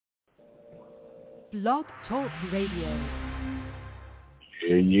Blog Talk Radio.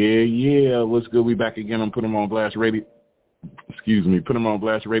 Yeah. What's good? We back again on Put 'em on Blast Radio. Put 'em on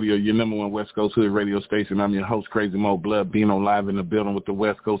Blast Radio, your number one West Coast Hood radio station. I'm your host, Crazy Mo Blood, being on live in the building with the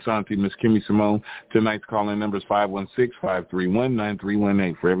West Coast auntie, Miss Kimmy Simone. Tonight's calling number is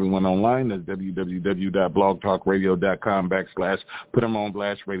 516-531-9318. For everyone online, that's www.blogtalkradio.com/Put 'em on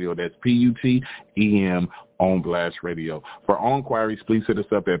Blast Radio. That's PUTEM on Blast Radio. For all inquiries, please hit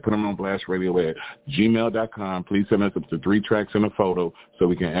us up at putemонblast@gmail.com. Please send us up to 3 tracks and a photo so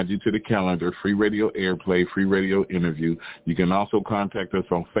we can add you to the calendar. Free radio airplay, free radio interview. You can also contact us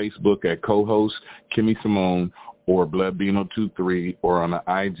on Facebook at co-host Kimmy Simone or BloodBino23, or on the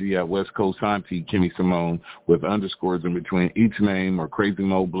IG at West Coast Auntie Kimmy Simone with underscores in between each name, or Crazy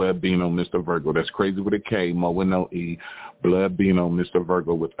Mo Blood Bino Mr. Virgo. That's crazy with a K, Mo with no E, Blood Bino Mr.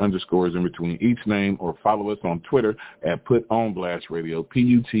 Virgo with underscores in between each name, or follow us on Twitter at Put On Blast Radio,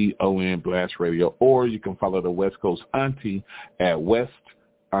 PUTON Blast Radio, or you can follow the West Coast Auntie at West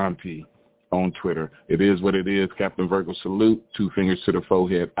Auntie on Twitter. It is what it is. Captain Virgo salute. 2 fingers to the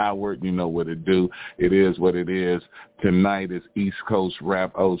forehead outward. You know what it do. It is what it is. Tonight is East Coast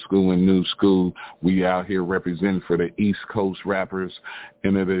rap, old school and new school. We out here representing for the East Coast rappers,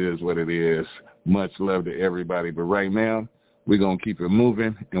 and it is what it is. Much love to everybody. But right now, we're going to keep it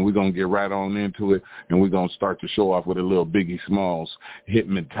moving, and we're going to get right on into it, and we're going to start the show off with a little Biggie Smalls,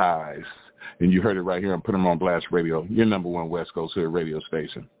 Hypnotize. And you heard it right here on Put 'em on Blast Radio, your number one West Coast Hood radio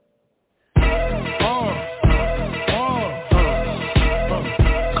station.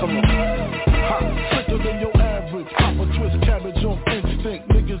 Come on. Hot, sicker than your average. Papa twist cabbage on instinct.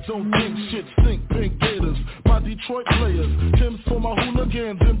 Niggas don't think shit stink. Pink Gators, my Detroit players. Tim's for my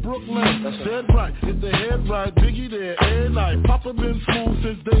hooligans in Brooklyn. That's dead right. If the head right, Biggie there every night. Papa been smooth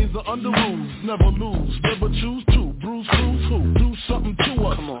since days of under rules. Never lose, never choose to. Bruce, who's who? Do something to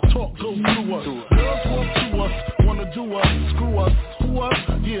us. Talk, go through us. Girls walk to us. Wanna do us, screw us, who us?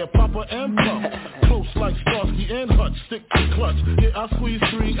 Yeah, Papa and Pump. Close like Starsky and Hutch, stick to clutch. Yeah, I squeeze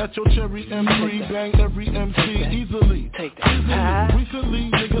 3 at your cherry M3. Bang every MC easily. Take that. Recently,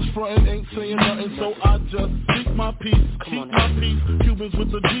 niggas frontin' ain't saying nothing, so I just speak my peace. Keep my peace. Cubans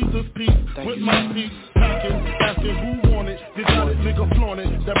with the Jesus peace. With my peace. Packing, asking who want it. You got it, nigga flaunt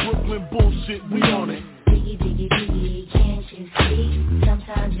it. That Brooklyn bullshit, we on it. Biggie, Biggie, Biggie, can't you see?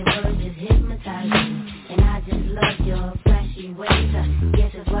 Sometimes your words just hypnotize me. And I just love your flashy ways.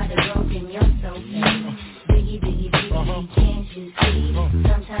 Guess that's why they're broken, you're so fake. Biggie, Biggie, Biggie, can't you see?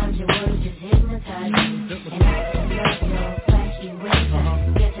 Sometimes your words just hypnotize me. And I just love your flashy ways.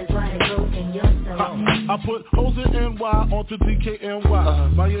 Guess that's why they're broken, you're so fake. I put hoes in NY onto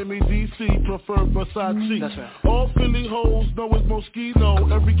DKNY. Miami, DC, prefer Versace. That's right. All Philly hoes know it's Moschino.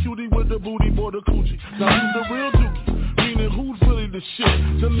 Every cutie with the booty, boy, the coochie. Now who's the real dookie? Meaning who's really the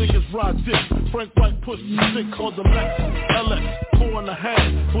shit? Them niggas ride dick. Frank White pussy sick, called the NAS-LL.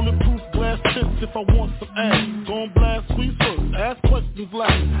 4.5. Bulletproof glass tips if I want some ass. Gon' blast squeeze first, ask questions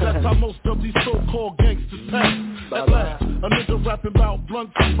last. That's how most of these so-called gangsters pass. At last, a nigga rapping about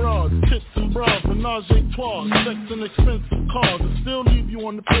blunts and bras, tits and bras, menage a trois, sex and expensive cars, and still leave you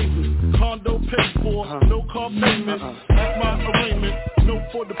on the pavement. Condo paid for, no car payment. At my arraignment, note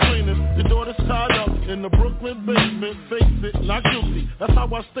for the plaintiff. Your daughter's tied up in the Brooklyn basement. Face it, not guilty. That's how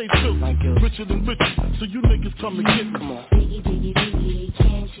I stay filthy. Richer than richer, so you niggas come and get me. Come on. Biggie, Biggie, Biggie,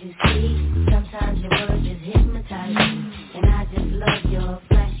 can't you see? Sometimes your words just hypnotize me. And I just love your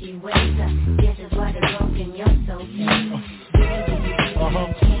flashy ways. Guess that's why they're broken, you're so fake. Biggie, Biggie,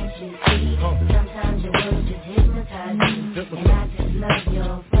 Biggie, can't you see? Sometimes your words just hypnotize me. And I just love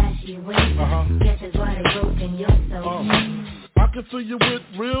your flashy ways. Guess that's why they're broken, you're so fake. I can fill you with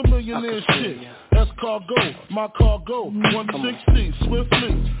real millionaire shit. That's cargo, my cargo, 160,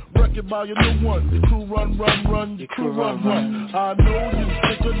 swiftly. Wreck it by your new one. Your crew run, your crew run. I know you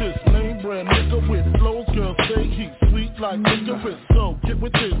sick of this name brand nigga with flows, girl, say heat sweet like licorice. So get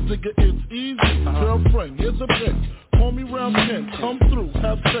with this, nigga, it's easy. Girlfriend, here's a bitch. Call me round 10, come through,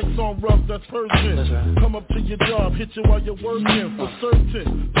 have sex on rough, that's Persian. Come up to your job, hit you while you're working, for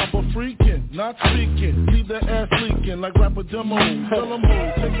certain. Papa freaking, not speaking, leave that ass leaking like rapper demo. Tell them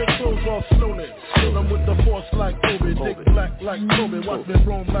who, take their clothes off slowly. Fill them with the force like Kobe, dick black like Kobe, watch me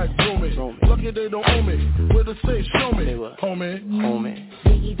roam like Romy. Lucky they don't owe me, where to say, show me, homie.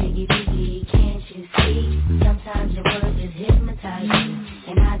 Biggie, Biggie, Biggie, can't you see? Sometimes your words just hypnotize me.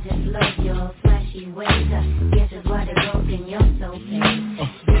 And I just love your flashy ways. Guess that's why they're broken, you're so fake.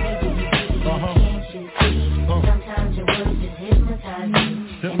 Biggie, Biggie, Biggie, can't you see? Sometimes your words just hypnotize me.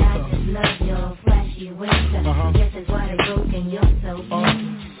 And I just love your flashy ways. Guess that's why they're broken, you're so fake.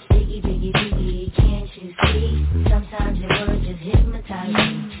 Biggie, Biggie, Biggie, can't you see? Sometimes your words just hypnotize me.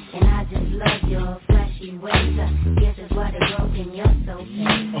 And I just love your flashy ways. Guess it's why they're broken, you're so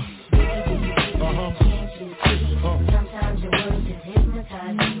fake. Biggie, Biggie, Biggie, can't you see? Sometimes your words just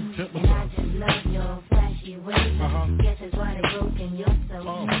hypnotize me. And I just love your flashy ways. Guess it's why they're broken, you're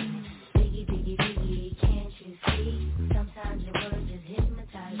so fake. Biggie, Biggie, Biggie, can't you see? Sometimes your words just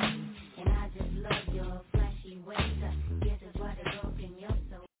hypnotize me. And I just love your flashy ways. Guess it's why they're broken, you're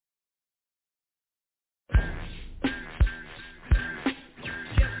so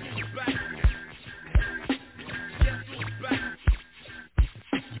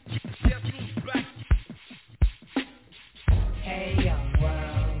Hey young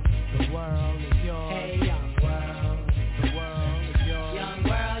world, the world is yours. Hey young world, the world is yours. Young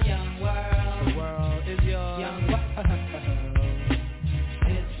world, the world is yours. Young world,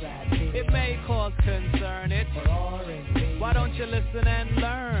 this rap here. It may cause concern, it's boring. Why don't you listen and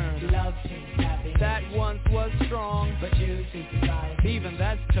learn? Love peace, happiness. That once was strong, but you see society. Even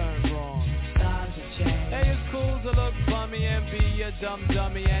that's turned wrong. Times have changed. Hey, it's cool to look bummy and be a dumb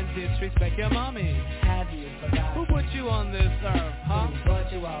dummy and disrespect your mommy. Have you forgotten? Who put you on this earth, huh? Who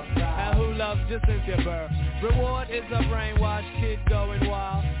brought you outside? And who loved you since your birth? Reward is a brainwashed kid going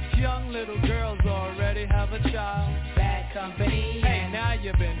wild. Young little girls already have a child. Bad company. Hey, now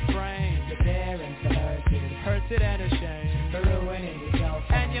you've been framed. Your parents are hurted and ashamed for ruining yourself.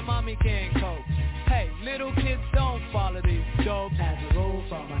 And your mommy can't cope. Hey, little kids don't follow these dope. As a rule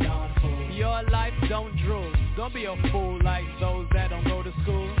from a non-fool. Your life don't drool. Don't be a fool like those that don't go to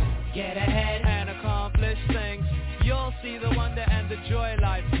school. Get ahead and accomplish things. You'll see the wonder and the joy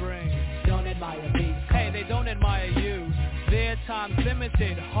life brings. Don't admire these. Hey, they don't admire you. Their time's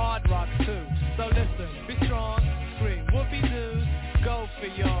limited, hard rock too. So listen, be strong, scream, whoopee-doos. Go for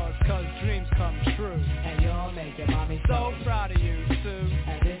yours, cause dreams come true. And you'll make your mommy so proud of you too.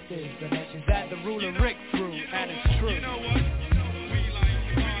 And this is the message that the ruler Rick threw, and it's true. You know what?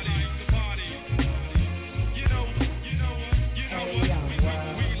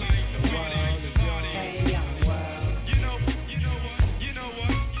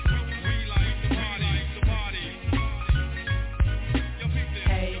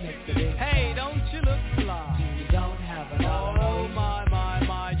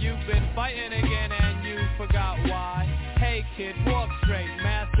 Fighting again and you forgot why. Hey kid, walk straight,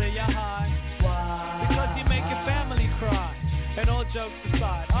 master your high. Why? Because you make your family cry. And all jokes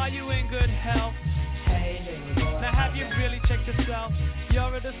aside, are you in good health? Hey little boy, now have you really checked yourself?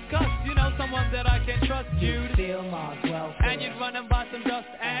 You're a disgust, you know someone that I can trust you. Steal my welfare. And you'd run and buy some dust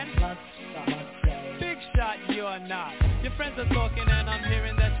and plus, I must say, big shot you're not. Your friends are talking and I'm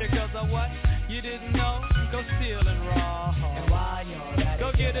hearing that your girls are what? You didn't know? Go steal and rob. And while you're at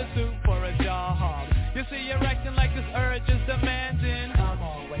go get a suit for a job. You see you're acting like this urge is demanding. Come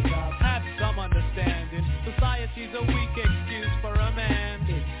on, wake up. Have some understanding. Society's a weak excuse for a man.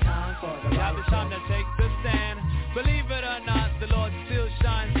 It's time for the now it's time to take the stand. Believe it or not, the Lord still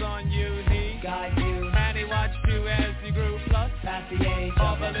shines on you. He guides you, and he watched you as you grew. Plus, past the age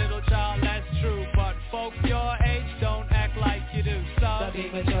of a little child, that's true. But folks your age don't act like you do. So be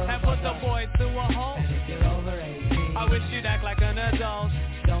mature and put the boy through a hole. And if you're over 18, I wish you'd act like an adult.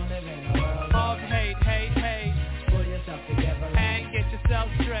 Don't live in a world of hate, hate, hate. Pull yourself together and get yourself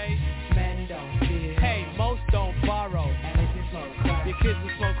straight. Men don't fear. Hey, most don't borrow. And if you smoke crack, your kids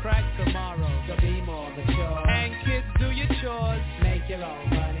will smoke crack tomorrow. So be more mature. And kids, do your chores. Make your own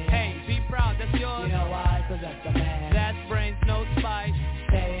money. Hey, be proud, that's yours. You know why? Cause that's the man. That's brains, no spite.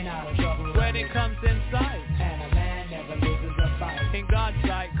 Staying out of trouble when it comes in sight. And a man never loses a fight in God's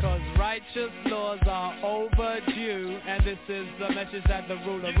sight, cause righteous laws are overdue. And this is the message that the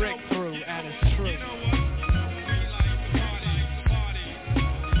ruler Rick threw, and it's true.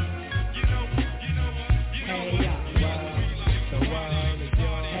 Hey young world, the world is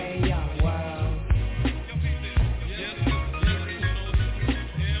yours. Hey young world.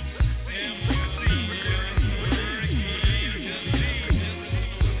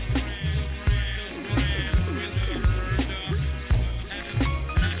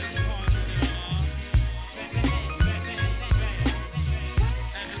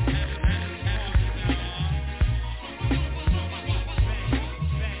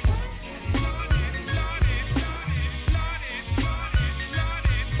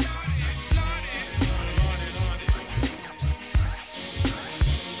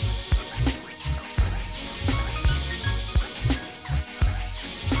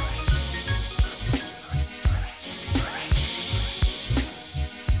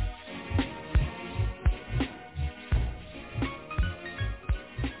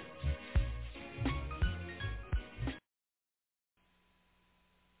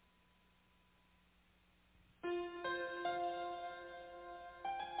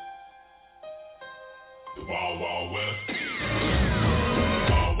 The Wild Wild West. The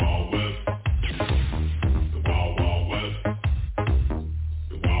Wild Wild West. The Wild Wild West.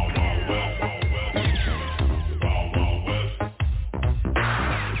 The Wild Wild West. The Wild Wild West. The Wild Wild West. The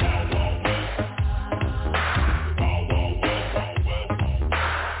Wild Wild West. The Wild Wild West.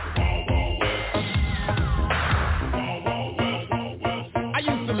 The Wild Wild West. I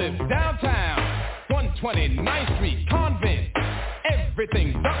used to live downtown, 129th Street, Convent.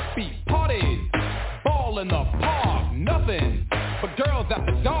 Everything's upbeat, parties, ball in the park, nothing but girls at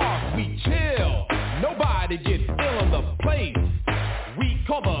the dark. We chill, nobody gets ill in the place. We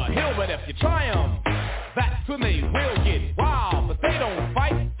call the hill, but if you try 'em, that's when they will get wild. But they don't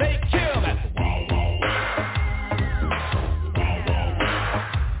fight, they kill. That's the Wild Wild West. The Wild Wild West.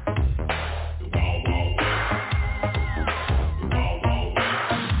 The Wild Wild West. The Wild Wild West.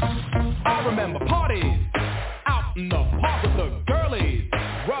 I remember parties out in the park with the girlies,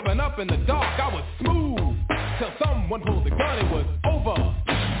 rubbing up in the dark. I was smooth till someone pulled the gun. It was over.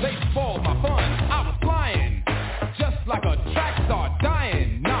 They spoiled my fun. I was flying just like a track star,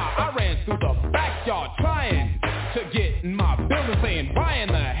 dying. Nah, I ran through the backyard trying to get in my building, saying, why in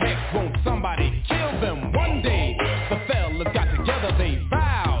the heck won't somebody kill them? One day the fellas got together. They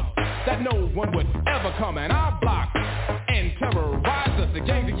vowed that no one would ever come in our block and terrorize us. The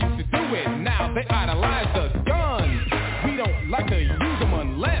gangs that used to do it, now they idolize the guns. We don't like to use them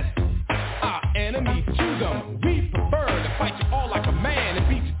unless our enemies choose them. We prefer to fight you all like a man and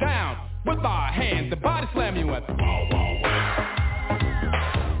beat you down with our hands and body slam you at the Wild Wild West.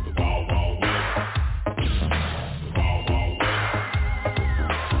 The Wild Wild West. The Wild Wild West.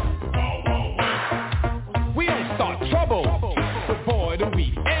 The Wild Wild West. We don't start trouble, but boy do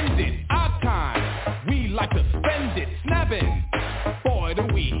we end it. Our time, we like to spend it snapping. Boy do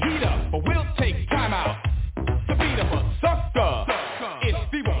we heat up, but we'll take time out to beat up a sucker. It's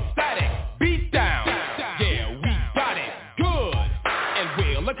the static beat down. Yeah, we got it good, and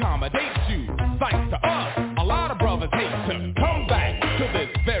we'll accommodate you. Thanks to us, a lot of brothers hate to come back to this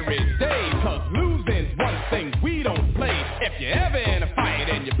very day. Cause losing's one thing we don't play. If you're ever in a fight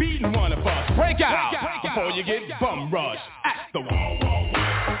and you're beating one of us, break out before you get bum rushed at the Wild Wild West.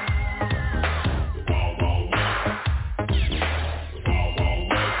 The Wild Wild West. The Wild Wild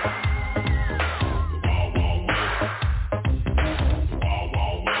West. The Wild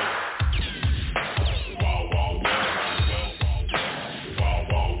Wild West. The Wild Wild West. The Wild Wild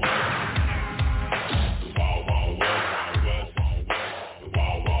West. The Wild Wild West. The Wild Wild West. The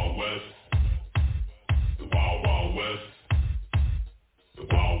Wild Wild West. The Wild Wild West. The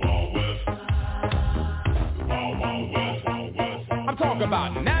Wild Wild West. The Wild Wild West. I'm talking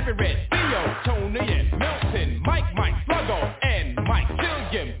about Navi Red, Theo, Tony and Milton, Mike, Sluggo, and Mike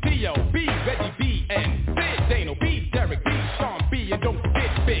Killiam, D.O.B., Reggie B, and Sid, Dano B, Derek B, Sean B, and don't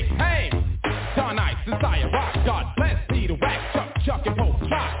forget Big Hank, Don Ice, Desire Rock, God bless, Peter Wax, Chuck and Pope,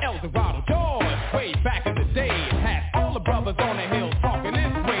 Chop, Eldorado, George, way back in the day, it had all the brothers on the hill talking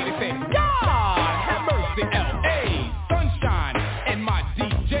this way. They said, God, have mercy, L.A., Sunshine, and my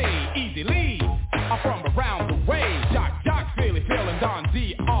DJ, Easy Lee, are from around the way. Jock, Philly, Phil, and Don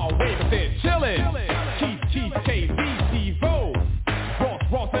Z, all way, but they're chillin'. Keith, KB, Steve-O,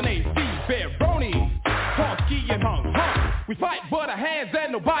 Ross, and A.C., Baroni, Toski, and Hung. We fight but our hands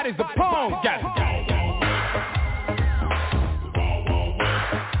and nobody's a punk. Got it.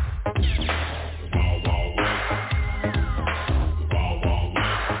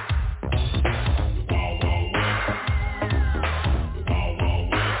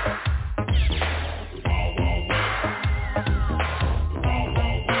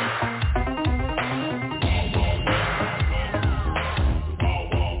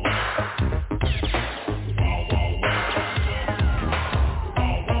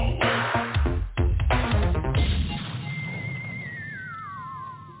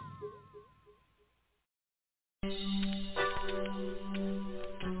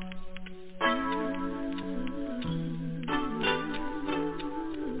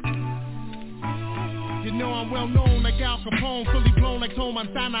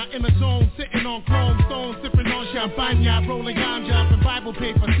 Montana in the zone, sitting on chrome stones, sipping on champagne, rolling ganja up in Bible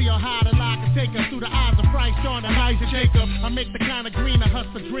paper. See how high the lie can take us through the eyes of Christ, John and Isaac Jacob. I make the kind of green, I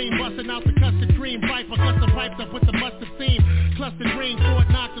hustle dream, busting out the custard cream, viper, custom pipes up with the mustard steam. Clustered green,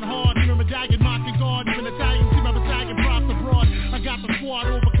 Fort Knox and hard, even medallion, mocking God, even Italian, see my battalion, props abroad. I got the squad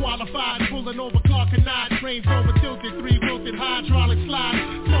overqualified, pulling over Clark and Nod, trains over tilted, 3 wilted hydraulic slides,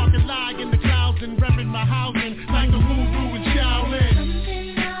 talking lie in the clouds and revving my housing like a voodoo in Shaolin.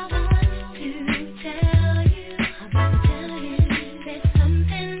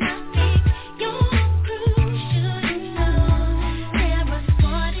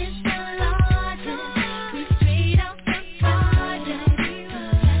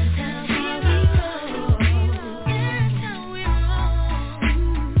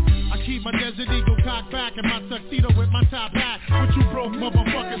 broke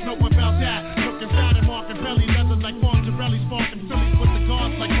motherfuckers know about that. Looking fat and marking belly, leather like Fonzarelli, sparking Phillies with the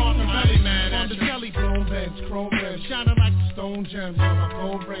guards like Marvin Belly. On the telly, chrome bench, chrome rims, shining like the stone gems on my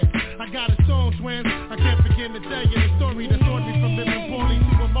gold ring. I got a stone twins, I can't begin to tell you the story that taught me from living poorly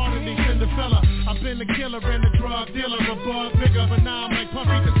to a modern day Cinderella. I've been a killer and a drug dealer, a bug bigger, but now I'm like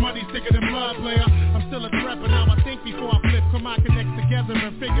Puffy, cause money's thicker than blood, player. I'm still a threat, but now I think before I flip, come I connect together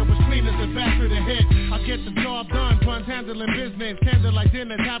and figure was clean as a bastard to hit. I get the job done, puns handling business, candlelight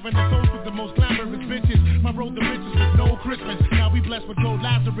dinners, having a toast with the most glamorous bitches. My road to riches with no Christmas, now we blessed with gold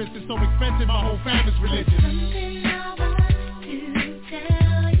Lazarus, it's so expensive, my whole family's religious. Something I want to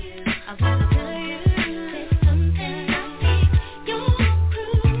tell you, I wanna tell you, there's something I think your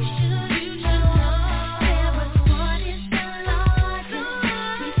crew should know. There was what is the largest,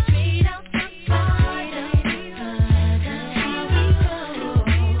 we straight out the border, that's how we roll,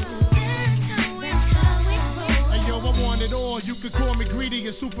 that's how we roll. Hey yo, I want it all, you could call me greedy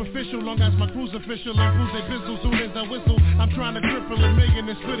and superficial, long as my crew's official and crews they bizzle, soon as I whistle, I'm trying to cripple a million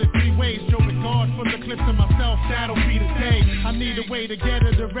and split it 3 ways, Joe the guard full of clips of myself, that'll be the day. I need a way to get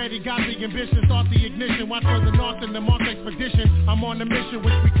it already, got the ambition, start the ignition, watch further north in the Mars expedition. I'm on a mission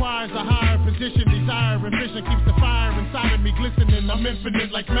which requires a higher position, desire and vision keeps the fire inside of me glistening. I'm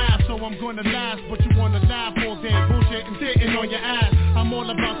infinite like math, so I'm gonna last, but you wanna laugh all day, bullshit and sitting on your ass. I'm all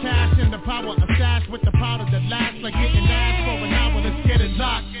about cash and the power of stash with the powder that lasts, like getting ass for an hour, let's get it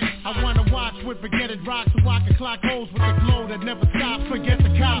locked. I wanna watch with forget it rock so I can clock holes with the glow that never stops. Forget the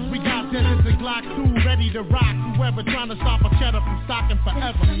cops, we got deserts and Glock 2 ready to rock. Whoever trying to stop a cheddar from stocking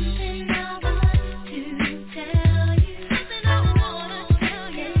forever. Something I want to tell you, something I wanna tell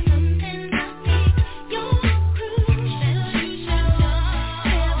you, something I think your crew should know.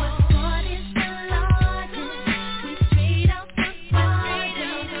 There was what is the largest, we straight out the border, that's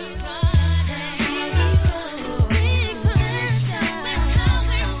how we roll, big pressure, that's how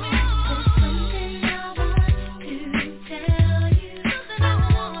we roll. Something I want to tell you, something I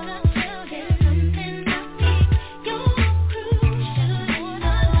wanna tell you, something I think your crew should know.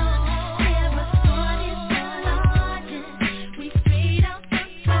 There was what is the largest, we straight out the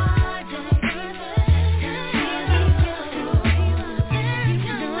border, that's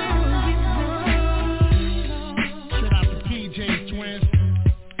Shout out to PJ's twins,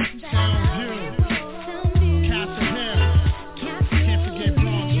 Sound View, Castle Hill, can't forget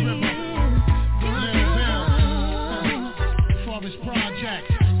Bronx River, Little Bill, Forest Project,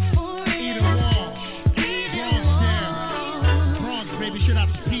 Eden Wall, Bronx, Bronx, baby, shout out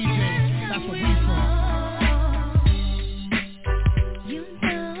to PJ, that's where we from.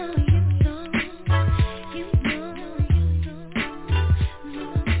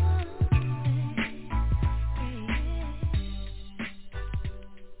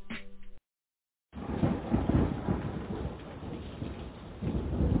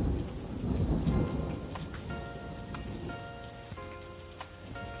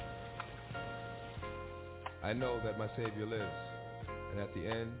 I know that my Savior lives, and at the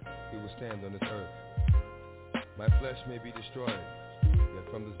end, he will stand on this earth. My flesh may be destroyed, yet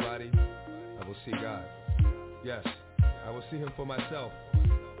from this body, I will see God. Yes, I will see him for myself,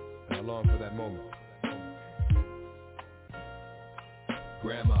 and I long for that moment.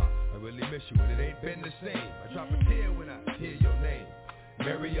 Grandma, I really miss you, and it ain't been the same. I drop a tear when I hear your name.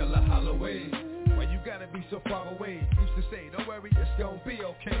 Mariella Holloway, why you gotta be so far away? Used to say, don't worry, it's gonna be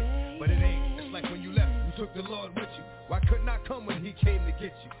okay. But it ain't, it's like when you left, you took the Lord with you. Why couldn't I come when he came to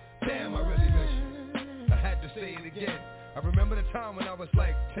get you? Damn, I really miss you. I had to say it again. I remember the time when I was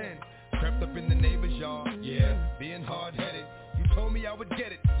like 10. Crept up in the neighbor's yard, yeah, being hard-headed. You told me I would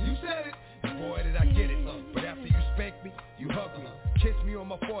get it, you said it, and boy did I get it. But after you spanked me, you hugged me, kissed me on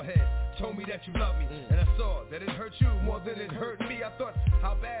my forehead, told me that you loved me, and I saw that it hurt you more than it hurt me. I thought,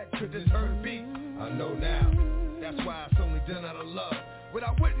 how bad could this hurt be? I know now, that's why it's only done out of love, what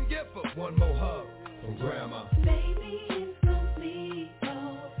I wouldn't get for one more hug from Grandma. Baby, it's gonna be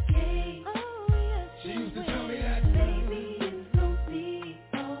okay. Oh, yes, She used to tell me that. baby, it's gonna be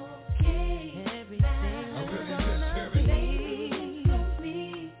okay. Everything I really miss her. baby, it's gonna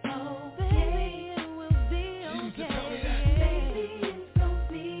be okay. It will be She used to okay. tell me that. Baby, it's gonna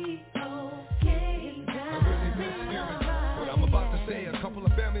be okay. I really miss hearing what I'm about to say. A couple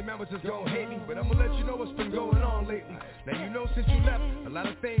of family members is gonna hate me, but I'm gonna let you know what's been going on lately. Now you know since you left, a lot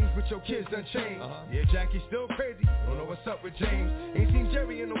of things with your kids done changed. Yeah, Jackie's still crazy, don't know what's up with James. Ain't seen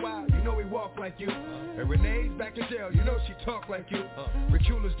Jerry in a while, you know he walk like you. And Renee's back in jail, you know she talk like you.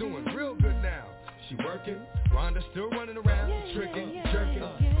 Ricula's doing real good now. She working, Rhonda's still running around, tricking, jerking,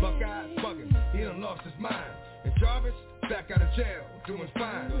 Buckeye bugging, he done lost his mind. And Jarvis, back out of jail, doing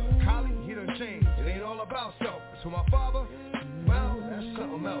fine. Collie, he done changed, it ain't all about self. So my father, well,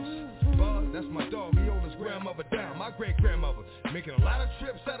 something else. Buzz, that's my dog, he owed his grandmother down. My great-grandmother, making a lot of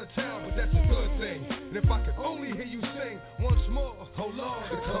trips out of town, but that's a good thing. And if I could only hear you sing once more, oh Lord,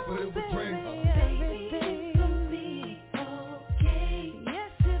 the comfort it would bring. Everything will be okay.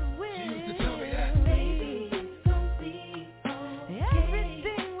 Yes, it will. She used to tell me that. Baby, it's gonna be okay.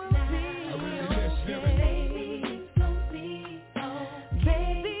 Everything will be I really miss hearing. baby, it's gonna be okay.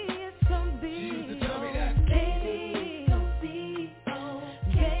 Baby, it's gonna be She used to tell me that. Baby, it's gonna be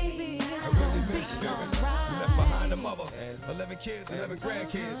okay. Baby, I really miss hearing. You left behind a mother, 11 kids, 11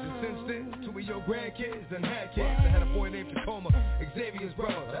 grandkids, and since then, 2 of your grandkids and had kids. I had a boy named Tacoma, Xavier's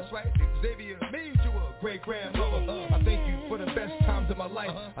brother. That's right, Xavier made you a great-grandmother. I thank you for the best times of my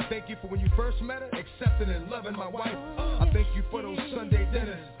life. I thank you for when you first met her, accepting and loving my wife. I thank you for those Sunday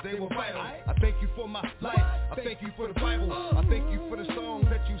dinners, they were vital. I thank you for my life, I thank you for the Bible. I thank you for the songs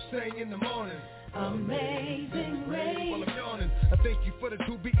that you sang in the morning. Amazing grace. While I'm yawning, I thank you for the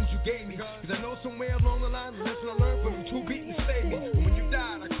 2 beatings you gave me. Cause I know somewhere along the line, the lesson I learned from them 2 beatings saved me. And when you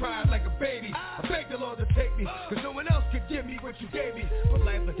died, I cried like a baby. I begged the Lord to take me, cause no one else could give me what you gave me. But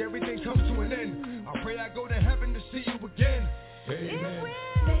life, like everything, comes to an end. I pray I go to heaven to see you again. Amen.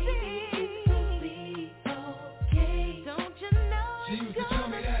 It will be okay. Don't you know She it's used to tell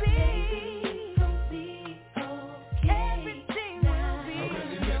me gonna that. be okay. Everything will be I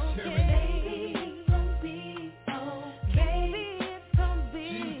really miss hearing. Baby, it's gonna be okay. Baby, it's gonna be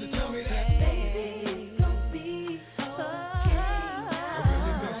She used to tell me that. Baby, it's gonna be okay. I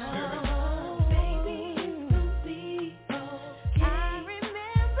really miss hearing. Baby, it's gonna be okay. I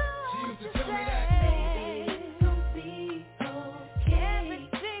remember She what used to you tell me said. that. It's gonna be okay.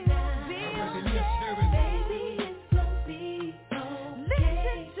 Everything will be I really okay. miss hearing. Baby, it's gonna be okay.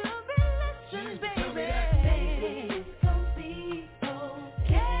 Listen to me, She listen, used to tell me baby. that. Baby, it's gonna be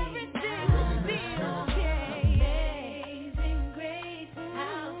okay. Everything will be okay. Amazing grace,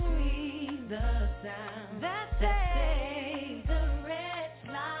 how sweet the sound that saves a wretch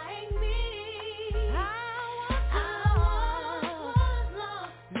like me. I was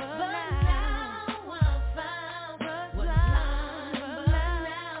lost, but now I'm found. Was blind, but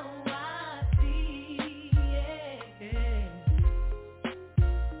now I see. Yeah.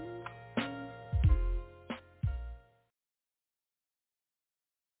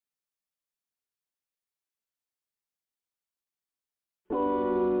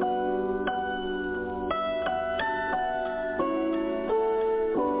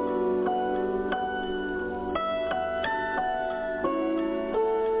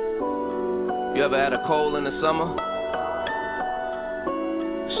 You ever had a cold in the summer?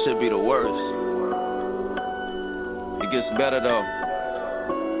 Should be the worst. It gets better though.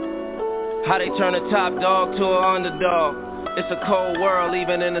 How they turn a top dog to an underdog. It's a cold world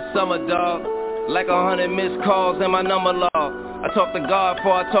even in the summer, dog. Like 100 missed calls in my number log. I talk to God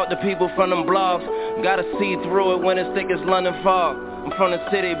before I talk to people from them blogs. Gotta see through it when it's thick as London fog. I'm from the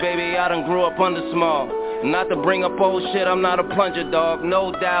city, baby, I done grew up under small. Not to bring up old shit, I'm not a plunger, dog.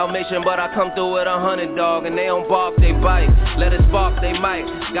 No Dalmatian, but I come through with 100, dog. And they don't bark, they bite. Let it spark, they might.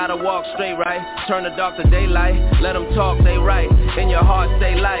 Gotta walk straight, right? Turn the dark to daylight. Let them talk, they right. In your heart,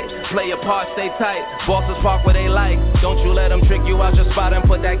 stay light. Play your part, stay tight. Bosses park where they like. Don't you let them trick you out your spot and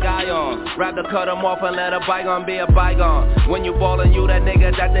put that guy on. Rather cut them off and let a bygone be a bygone. When you ballin', you that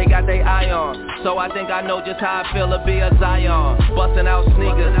nigga that they got they eye on. So I think I know just how I feel to be a Zion. Bustin' out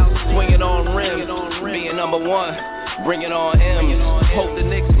sneakers, swinging on rims. Being number one, bringing on M's. Hope the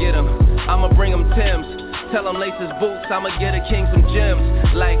Knicks get him, I'ma bring him Timbs. Tell him lace his boots, I'ma get a king some gems.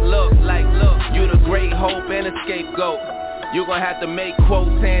 Like look, you the great hope and a scapegoat. You gon' have to make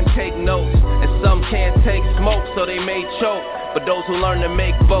quotes and take notes. And some can't take smoke, so they may choke. But those who learn to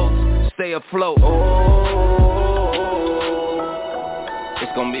make boats, stay afloat. Oh,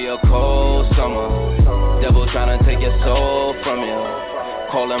 it's gonna be a cold summer. Devil tryna take your soul from you.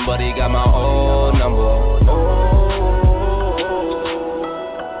 Call him, but he got my old number. Oh,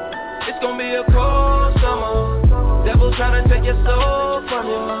 it's gonna be a cold summer. Devil tryna take your soul from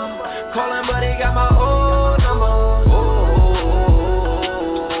you. Call him, but he got my old number. Oh,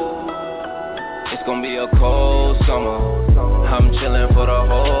 it's gonna be a cold summer. I'm chillin' for the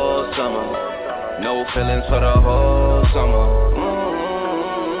whole summer. No feelings for the whole summer.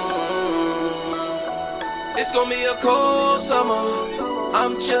 It's gonna be a cold summer.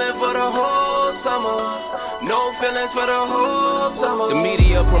 I'm chillin' for the whole summer. No feelings for the whole summer. The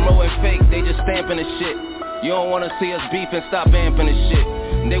media promoting fake, they just stamping the shit. You don't wanna see us beef and stop vamping the shit.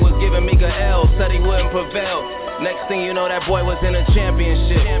 They was giving Meek a L, said he wouldn't prevail. Next thing you know, that boy was in a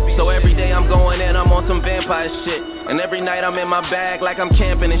championship. So every day I'm going in, I'm on some vampire shit. And every night I'm in my bag like I'm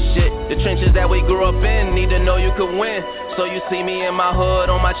camping and shit. The trenches that we grew up in, need to know you could win. So you see me in my hood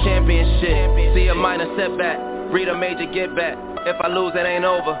on my championship. See a minor setback, read a major get back. If I lose, it ain't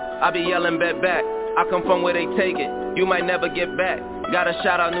over, I be yelling bet back. I come from where they take it, you might never get back. Gotta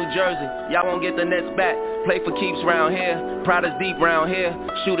shout out New Jersey, y'all won't get the Nets back. Play for keeps round here, pride is deep round here.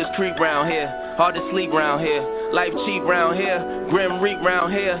 Shooters creep round here, hard to sleep round here. Life cheap round here, grim reek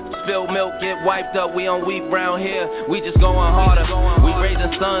round here. Spilled milk, get wiped up, we on weep round here. We just going harder, we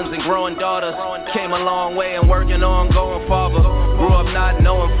raising sons and growing daughters. Came a long way and working on going farther. Grew up not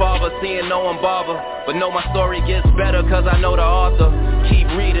knowing father, seeing no one bother. But know my story gets better cause I know the author.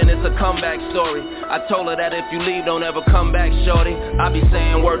 Keep reading, it's a comeback story. I told her that if you leave, don't ever come back, shorty. I be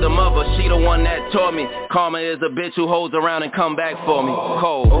saying word to mother, she the one that taught me. Karma is a bitch who holds around and come back for me.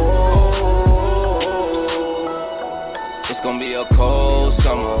 Cold. It's gonna be a cold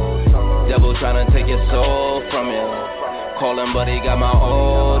summer. Devil tryna take your soul from you. Call him but he got my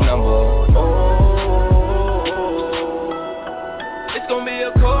old number. It's gonna be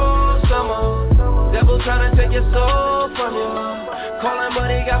a cold summer. Devil tryna take your soul from you. Call him but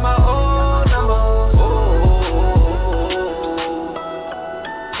he got my old number.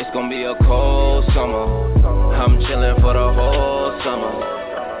 It's gonna be a cold summer. I'm chillin' for the whole summer.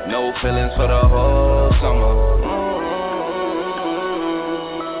 No feelings for the whole summer.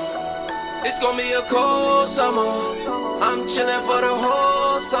 It's gonna be a cold summer. I'm chillin' for the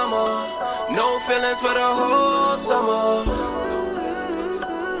whole summer. No feelings for the whole summer.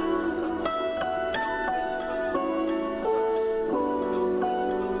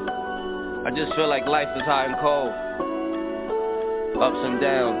 I just feel like life is hot and cold. Ups and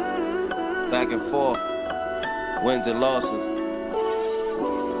downs, back and forth, wins and losses.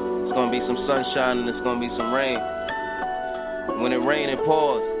 It's gonna be some sunshine and it's gonna be some rain. When it rains, it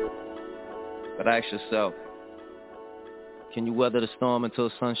pours. But ask yourself, can you weather the storm until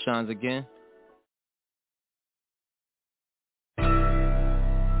the sun shines again?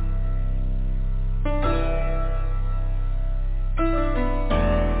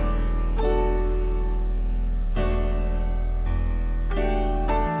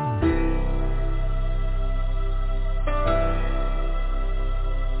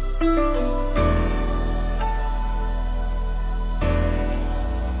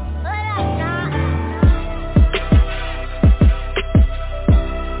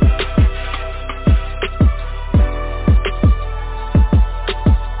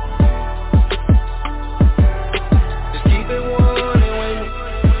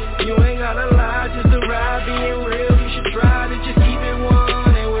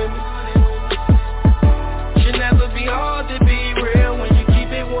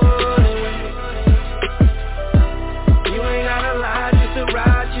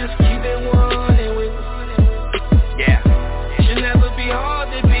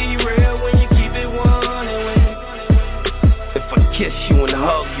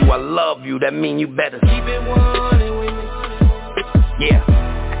 That mean you better keep it 100 with me. Yeah.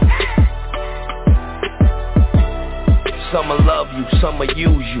 Some'll love you, some'll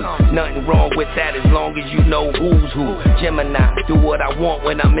use you. Nothing wrong with that as long as you know who's who. Gemini, do what I want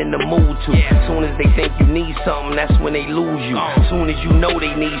when I'm in the mood to. Soon as they think you need something, that's when they lose you. Soon as you know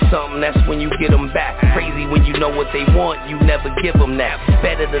they need something, that's when you get them back. Crazy when you know what they want, you never give them that.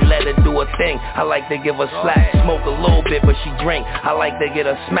 Better to let her do a thing, I like to give her slack. Smoke a little bit but she drink, I like to get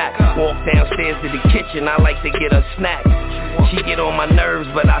her smack. Walk downstairs to the kitchen, I like to get her snack. She get on my nerves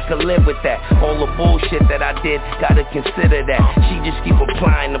but I could live with that. All the bullshit that I did, gotta consider that. She just keep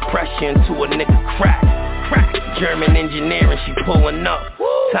applying the pressure into a nigga crack. German engineering, she pulling up.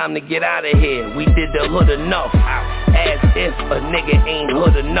 Time to get out of here, we did the hood enough. As if a nigga ain't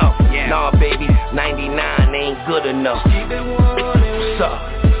hood enough. Nah baby, 99 ain't good enough. What's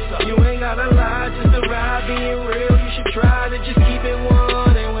up? You ain't gotta lie, just to ride being real. You should try to just keep it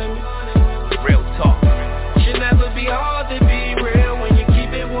 100 with me. Real talk. Should never be hard to be real when you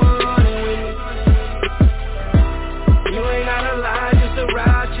keep it 100 with me. You ain't gotta lie, just to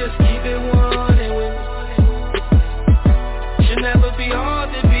ride, just keep it 100 with me. Should never be hard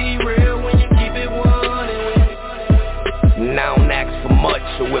to be real when you keep it 100 with me. And I don't ask for much,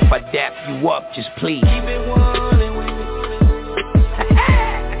 so if I dap you up, just please keep it 100 with me.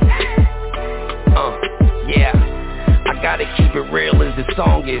 Yeah, I gotta keep it real as the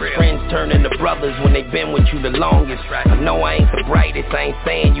song is. Friends turn into brothers when they been with you the longest. I know I ain't the brightest, I ain't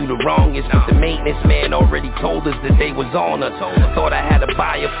saying you the wrongest, but the maintenance man already told us that they was on us. Thought I had a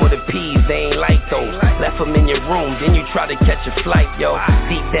buyer for the peas, they ain't like those. Left them in your room, then you try to catch a flight, yo.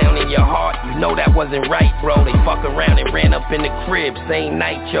 Deep down in your heart, you No, that wasn't right, bro. They fuck around and ran up in the crib, same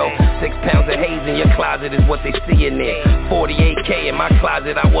night, yo. 6 pounds of haze in your closet is what they see in there. 48K in my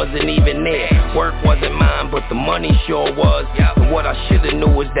closet, I wasn't even there. Work wasn't mine, but the money sure was. And what I should've knew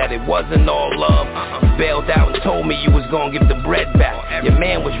was that it wasn't all love. You bailed out and told me you was gonna give the bread back. Your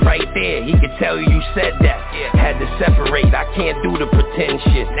man was right there, he could tell you said that. Had to separate, I can't do the pretend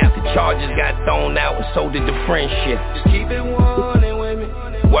shit. Now the charges got thrown out and so did the friendship. Just keep it 100 with me.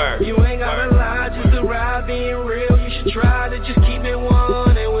 Word. You ain't gotta lie, just to ride being real. You should try to just keep it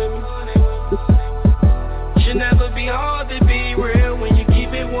 100 with me. Should never be hard to be real when you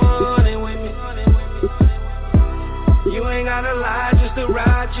keep it 100 with me. You ain't gotta lie, just to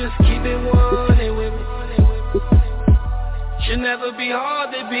ride, just keep it 100 with me. Should never be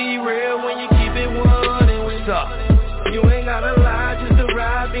hard to be real when you keep it 100 with me. You ain't gotta lie, just to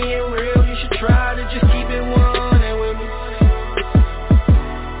ride being real. You should try to just keep it 100 with me.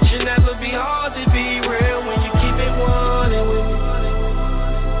 Should never be hard to be real when you keep it 100 with me.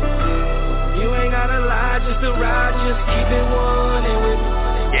 You ain't gotta lie, just to ride, just keep it 100 with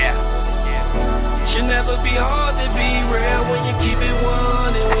me. Yeah. Should never be hard to be real when you keep it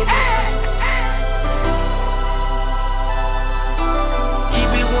 100 with me.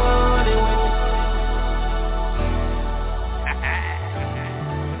 Keep it 100 with me.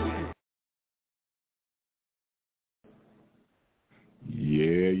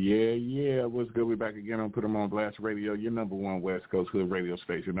 Yeah. What's good? We're back again on Put 'em on Blast Radio, your number one West Coast hood radio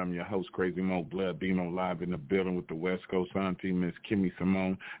station. I'm your host, Crazy Mo Blood, being on live in the building with the West Coast auntie, Miss Kimmy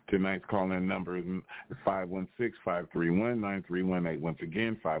Simone. Tonight's call-in number is 516-531-9318. Once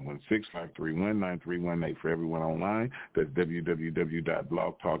again, 516-531-9318. For everyone online, that's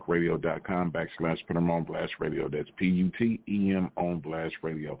www.blogtalkradio.com/Put 'em on Blast Radio. That's PUTEM on Blast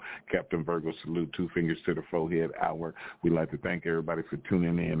Radio. Captain Virgo salute, 2 fingers to the forehead hour. We'd like to thank everybody for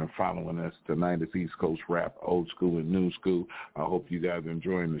tuning in and following us tonight. It's East Coast Rap, old school and new school. I hope you guys are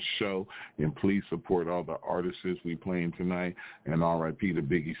enjoying the show, and please support all the artists we playing tonight. And R.I.P. to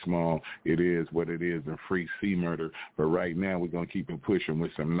Biggie Small. It is what it is, and free C Murder. But right now we're gonna keep it pushing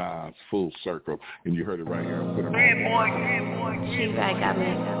with some Nas, Full Circle, and you heard it right here. Put 'em on. She-Bag got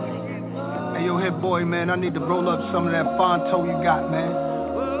me. Hey yo, Hit Boy, man, I need to roll up some of that Fonto you got, man.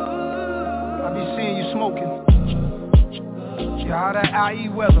 I be seeing you smoking. Yeah, how that IE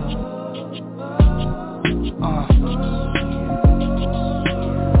weather?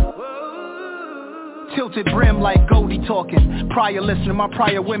 Tilted brim like Goldie talking. Prior listener, my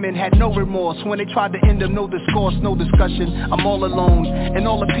prior women had no remorse. When they tried to end them, no discourse, no discussion. I'm all alone, and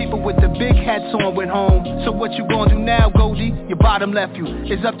all the people with the big hats on went home. So what you gonna do now, Goldie? Your bottom left you.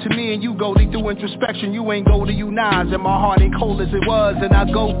 It's up to me and you, Goldie. Through introspection, you ain't Goldie, you Nas. And my heart ain't cold as it was. And I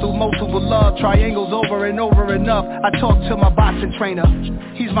go through multiple love triangles over and over enough. I talk to my boxing trainer.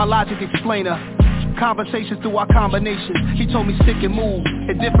 He's my logic explainer. Conversations through our combinations. He told me stick and move,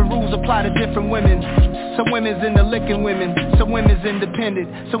 and different rules apply to different women. Some women's into licking women, some women's independent.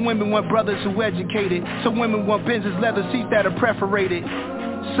 Some women want brothers who educated. Some women want business leather seats that are perforated.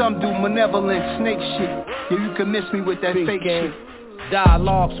 Some do malevolent snake shit. Yeah, you can miss me with that fake shit.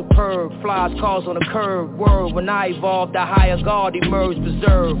 Dialogue superb, flies cars on a curve. Word, when I evolved, the higher guard emerged,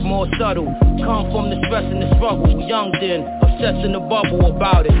 preserved, more subtle. Come from the stress and the struggle. Young then, obsessed in the bubble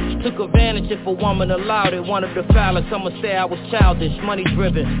about it. Took advantage if a woman allowed it. One of the phallus, I'ma say I was childish, money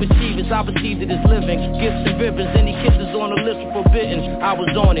driven. Mischievous, I perceived it as living. Gifts and ribbons, any kisses on the lips were forbidden. I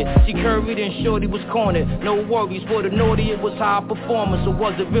was on it. She curried and shorty was cornered. No worries for the naughty, it was high performance. Or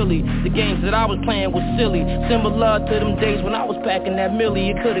was it really? The games that I was playing was silly. Similar to them days when I was packing that millie,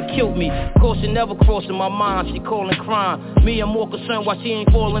 it could've killed me. Caution never crossing my mind, she calling crime. Me, I'm more concerned why she ain't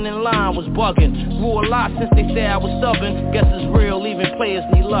falling in line, was bugging. Grew a lot since they said I was stubborn. Guess it's real, even players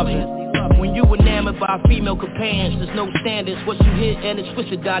need loving. When you enamored by female companions, there's no standards. What you hit and it's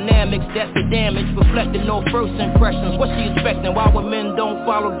twisted dynamics, that's the damage. Reflecting no first impressions. What she expecting? Why when men don't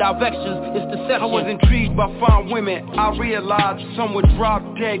follow directions? It's deception. I was intrigued by fine women. I realized some were drop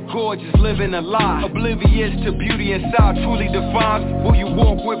dead gorgeous, living a lie. Oblivious to beauty inside truly defines. Will you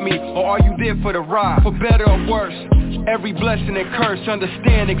walk with me or are you there for the ride? For better or worse, every blessing and curse.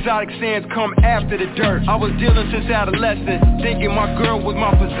 Understand exotic sands come after the dirt. I was dealing since adolescence, thinking my girl was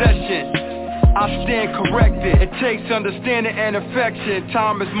my possession. I stand corrected. It takes understanding and affection.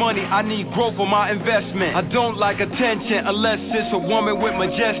 Time is money, I need growth for my investment. I don't like attention unless it's a woman with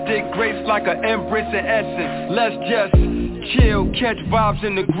majestic grace like an empress in essence. Let's just chill, catch vibes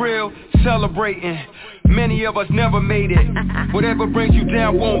in the grill, celebrating. Many of us never made it. Whatever brings you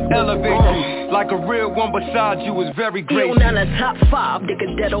down won't elevate you. Like a real one beside you is very gracious. Still not a top 5,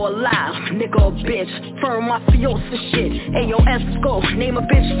 nigga dead or alive. Nigga or bitch, firm mafiosa shit. Ayo Esco, name a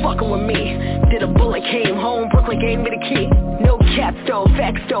bitch fucking with me. Did a bullet, came home, Brooklyn gave me the key. No cap though,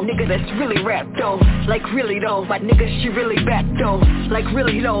 facts though, nigga that's really rap though. Like really though, my nigga she really back though. Like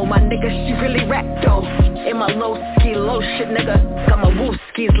really though, my nigga she really rap though. In my low ski, low shit nigga. Got my woo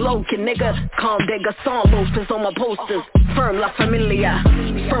skis low kid nigga. Calm digger, song boosters on my posters. Firm La Familia.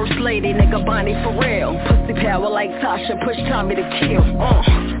 First lady nigga Bonnie for real. Pussy power like Tasha, push Tommy to kill.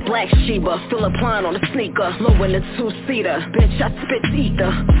 Black Sheba, Philip Line on the sneaker. Low in the 2-seater, bitch I spit ether.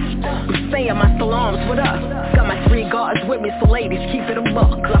 I'm saying my salams, what up? Got my 3 guards with me, so ladies keep it a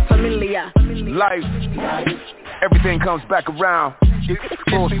buck. La Familia. Life, everything comes back around.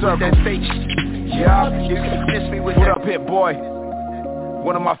 Full circle. Yeah, what up hit boy?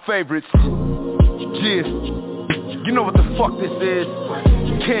 One of my favorites. Yeah, you know what the fuck this is.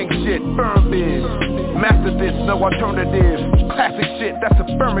 King shit, firm biz. Master this, no alternative. Classic shit, that's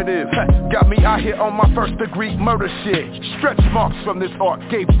affirmative. Got me out here on my first degree murder shit. Stretch marks from this art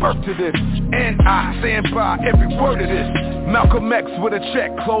gave birth to this. And I stand by every word of this. Malcolm X with a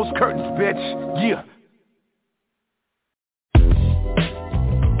check, closed curtains, bitch. Yeah.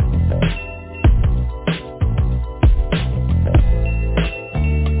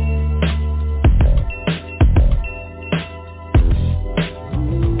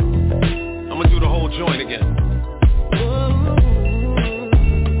 Join again.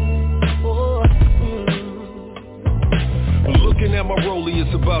 Looking at my rollie,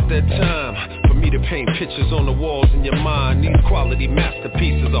 it's about that time for me to paint pictures on the walls in your mind. These quality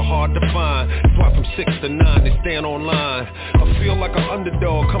masterpieces are hard to find. That's why from 6 to 9 they stand online. I feel like an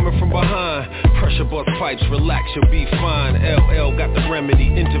underdog coming from behind. Pressure bust pipes, relax, you'll be fine. LL got the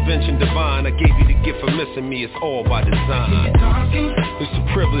remedy, intervention divine. I gave you the gift for missing me, it's all by design. It's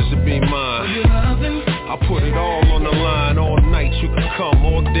a privilege to be mine. I put it all on the line. All night you can come,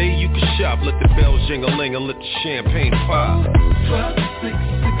 all day you can shop. Let the bells jingle-ling and let the champagne pop. 12, 6, 6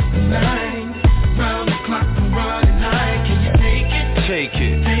 to 9. Round the clock and running high. Can you take it? Take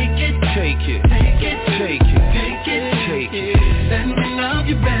it. Take it. Take it. Take it. Take it. Take it. Take it. Let me love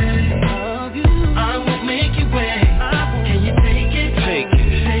you, babe. I won't make you wait. Can you take it? Take it.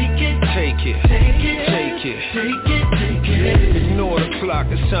 Take it. Take it. Take it. Take it. Take it. Take it. Ignore the clock,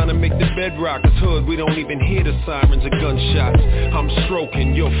 it's time to make the bedrock. It's hood, we don't even hear the sirens or gunshots. I'm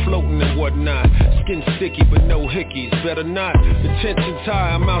stroking, you're floating and whatnot. Skin sticky but no hickeys, better not. The tension's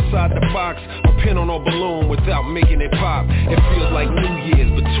high, I'm outside the box. A pin on a balloon without making it pop. It feels like New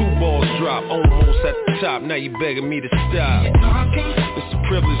Year's, but 2 balls drop. Almost at the top, now you begging me to stop. It's a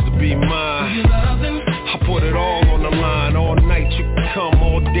privilege to be mine. I put it all on the line. All night you can come,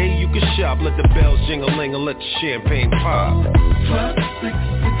 all day you can shop. Let the bells jingle-ling and let the champagne pop. 12, 6, 6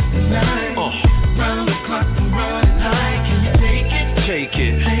 to 9. Round the clock and running high. Can you take it? Take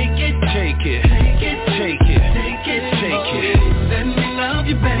it. Take it. Take it. Take it. Take it. Take it. Take it. Let me love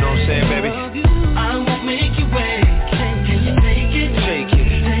you, baby. You know what I'm saying, baby? I won't make you wait. Can you take it? Take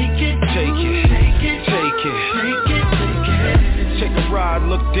it. Take it. Take it. Take it. Take it. Take it. Take it. Take a ride,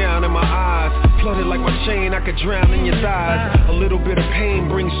 look down in my eyes. Flooded like my chain, I could drown in your thighs. A little bit of pain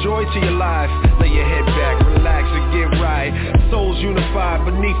brings joy to your life. Lay your head back, relax and get right. Souls unified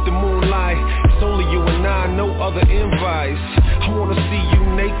beneath the moonlight. It's only you and I, no other invites. I wanna see you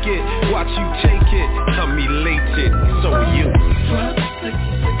naked, watch you take it. I'm elated, so are you. 12, 6,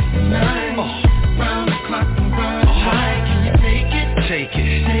 6, 9. Round the clock and run high. Can you take it? Take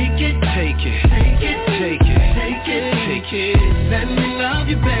it. Take it. Take it. Take it. Take it. Take it. Take it. Let me love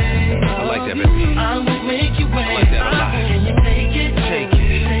you, babe. I like that, baby. I won't make you wait. I like that a lot. Can you take it? Take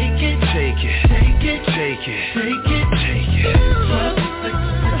it. Take it. Take it. Take it. Take it. Take it. Take it. 12, 6,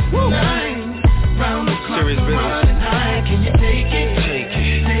 6, 9. Round the clock Serious and business. running high. Can you take it? Take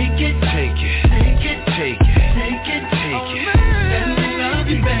it. Take it. Take it. Take it. Take it. Take it. Take it. Let me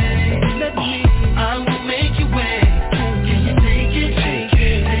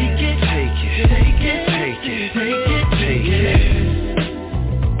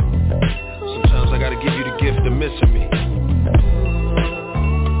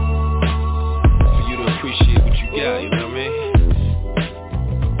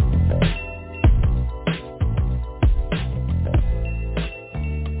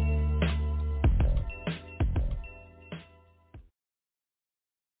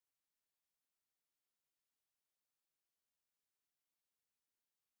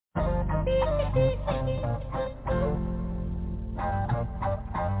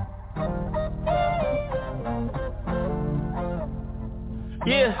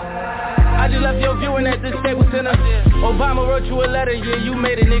Yeah, I just left your viewing at the Staples Center. Obama wrote you a letter, yeah, you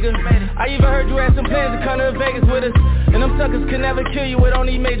made it, nigga. I even heard you had some plans to come to Vegas with us. And them suckers could never kill you, it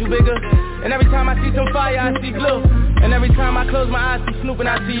only made you bigger. And every time I see some fire, I see glue. And every time I close my eyes, see Snoop and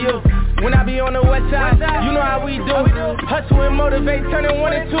I see you. When I be on the west side, you know how we do. Hustle and motivate, turning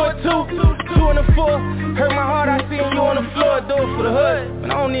 1 into a 2, 2 and a 4. Hurt my heart, I see you on the floor. Do it for the hood,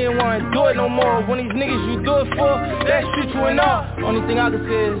 but I don't even wanna do it no more. When these niggas you do it for, that shoot you and all. Only thing I can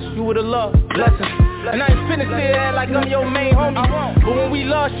say is you would've loved, blessing. And I ain't finna say that like I'm your main homie. But when we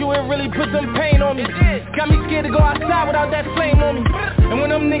lost you, it really put some pain on me. Got me scared to go outside without that flame on me. And when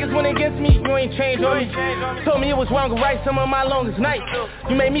them niggas went against me, you ain't changed on me. Told me it was wrong to write some of my longest nights.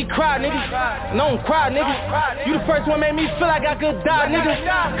 You made me cry, nigga. And I don't cry, nigga. You the first one made me feel like I could die, nigga.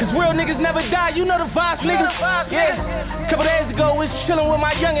 Cause real niggas never die, you know the vibes, nigga. Yeah. Couple days ago, was chillin' with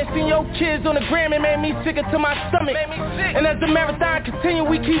my youngin'. Seen your kids on the gram, it made me sicker to my stomach. And as the marathon continue,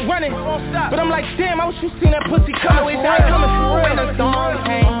 we keep running. But I'm like, damn, I wish you seen that pussy coming. When the storm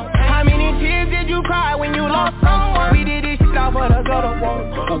came, how many tears did you cry when you lost someone? We did this shit off for the gutter,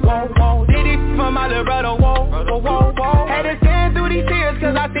 whoa. Did this for my little brother, whoa. Had to stand through these tears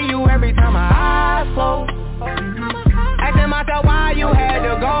cause I see you every time my eyes close. Asking myself why you had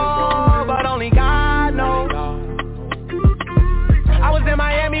to go, but only God knows. I was in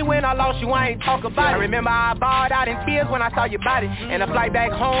Miami when I lost you, I ain't talk about it. I remember I bawled out in tears when I saw your body. And the flight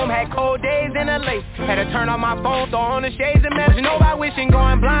back home had cold days in LA. Had to turn on my phone, throw on the shades and imagine nobody wishing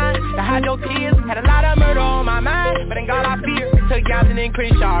going blind. To hide your tears, had a lot of murder on my mind. But in God I fear, took Johnson and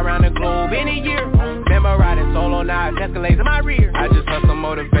Crenshaw around the globe in a year. Remember riding solo, now it's Escalades in my rear. I just hustle,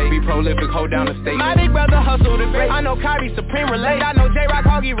 motivate, be prolific, hold down the state. My big brother hustle the great. I know Kyrie Supreme relate, I know J-Rock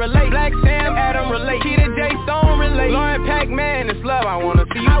Hoggy relate. Black Sam, Adam relate, Key to J Stone relate. Lauren Pac-Man, it's love I wanna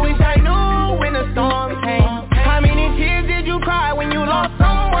see you. I wish I knew when the storm came. How many tears did you cry when you lost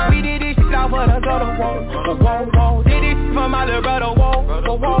someone? We did this shit out for the gutter, whoa. Did this for my little brother,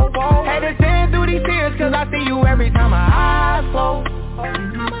 whoa. Had to stand through these tears cause I see you every time my eyes close.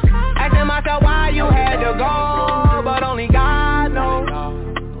 Asking myself why you had to go, but only God knows.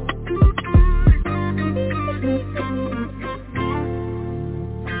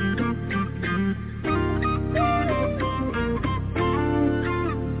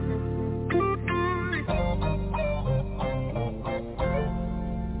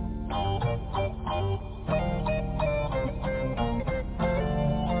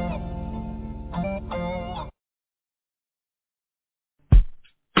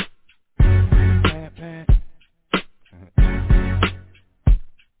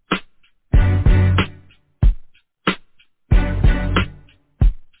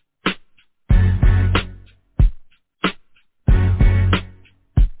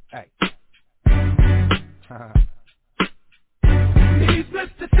 He's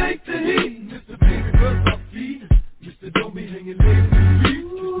Mr. Take the Heat, Mr. Baby Buzz my feet, Mr. Don't be hanging lazy,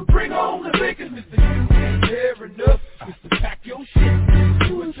 Mr. Bring on the bacon, Mr. You ain't there enough, Mr. Pack your shit,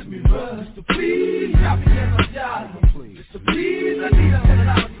 do it to me, bro, Mr. Please, stop me as I die, Mr. Please, I need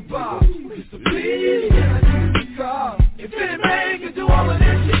 $100 to buy, Mr. Please, I need a car, if it rain, you do all of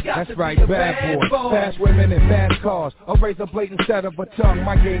this, you got that's right, bad boys, fast women and fast cars. A razor blade instead of a tongue,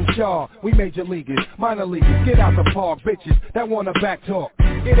 my game char. We major leaguers, minor leaguers, get out the park, bitches that wanna back talk.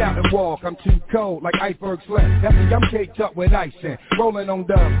 Get out and walk, I'm too cold like iceberg slim. That's me, I'm caked up with ice and rolling on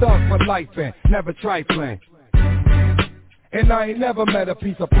the thug for life and never trifling. And I ain't never met a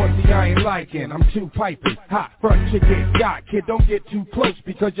piece of pussy I ain't liking. I'm too piping, hot, front chick get got. Kid, don't get too close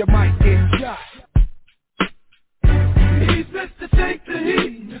because you might get shot. He's Mr. Take the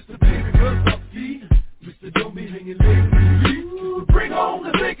Heat, Mr. Baby Buzz my feet, Mr. Don't be hanging lazy, Mr. Bring on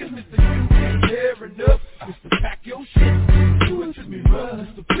the bacon, Mr. You ain't there enough, Mr. Pack your shit, do it to me, bro,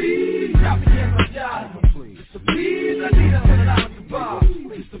 Mr. Please, stop me as I die, Mr. Please, I need $100 to buy,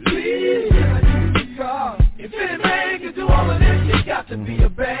 Mr. Please, I need a car, if it rain, you do all of this, you got to be a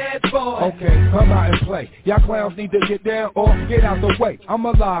bad boy. Okay, come out and play. Y'all clowns need to get down or get out the way. I'm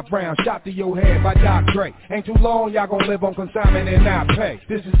a live round, shot to your head by Doc Dre. Ain't too long, y'all gon' live on consignment and not pay.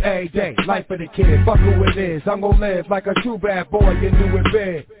 This is a day, life of the kid, fuck who it is. I'm gon' live like a true bad boy, you do it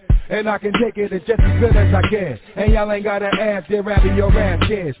big. And I can take it as just as good as I can. And y'all ain't gotta ask, they're rapping your ass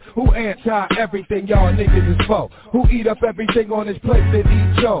kids. Who anti-everything y'all niggas is for? Who eat up everything on this plate that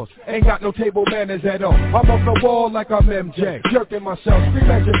eat yours? Ain't got no table manners at all. I'm off the wall like I'm MJ, jerking myself,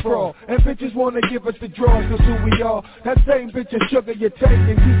 scream at your fraud. And bitches wanna give us the draws, cause who we are. That same bitch is sugar you take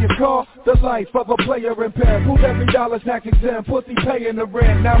into your car. The life of a player impaired. Who's every dollar tax exempt, pussy paying the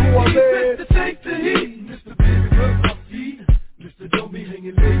rent. Now who I live? Mr. Take the Heat, Mr. Baby Buzz my feet, Mr. Don't be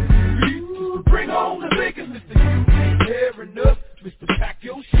hanging lazy, Mr. Bring on the bacon, Mr. You ain't there enough, Mr. Pack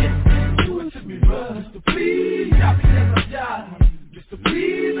your shit. Do it to me, bruh. Mr. Please, y'all be letting us die. Mr.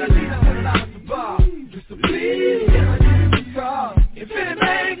 Please, I need $100 at the bar. Mr. Please, yes, I need a new car. If any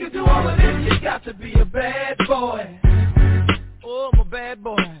man can do all of this, you got to be a bad boy. Oh, I'm a bad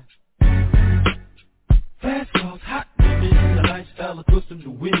boy. Fast cars, hot women, the lifestyle accustomed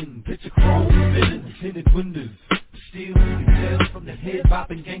to winning. Picture chrome, villain, tinted windows. Still, you can tell from the head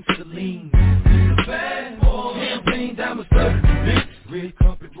bopping gangster lean. He's a bad boy. Champagne diamonds, 30 minutes. Red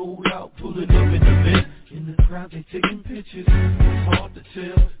carpet rolled out, pulling up in the vent. In the crowd, they taking pictures. It's hard to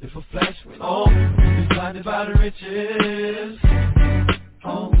tell if a flash went off. He's blinded by the riches.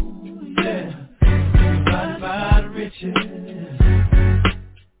 Oh, yeah. He's blinded by the riches.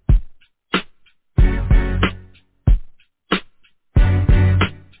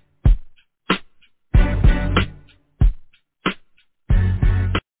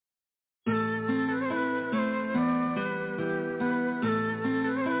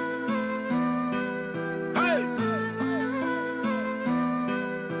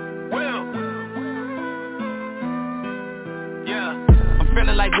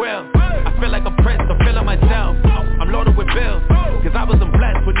 Like well, I feel like a prince, I'm feeling myself. I'm loaded with bills, cause I wasn't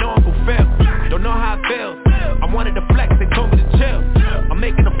blessed with no Uncle Phil. Don't know how I feel, I wanted to flex, they told me to chill. I'm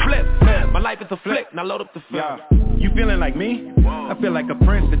making a flip, my life is a flick, now load up the film. Yeah. You feeling like me? I feel like a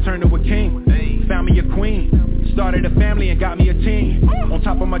prince that turned to a king. Found me a queen, started a family and got me a team. On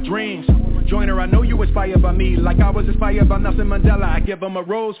top of my dreams, Joyner, I know you inspired by me, like I was inspired by Nelson Mandela. I give him a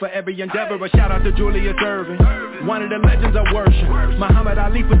rose for every endeavor, a shout out to Julius Erving, one of the legends I worship. Muhammad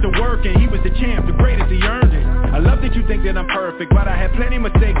Ali put the work in, he was the champ, the greatest, he earned it. I love that you think that I'm perfect, but I had plenty of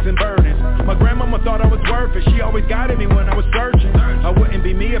mistakes and burdens. My grandmama thought I was worth it, she always guided me when I was searching. I wouldn't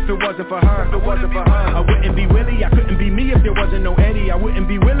be me if it wasn't for her, if it wasn't for her. I wouldn't be Willie, I couldn't be me if there wasn't no Eddie. I wouldn't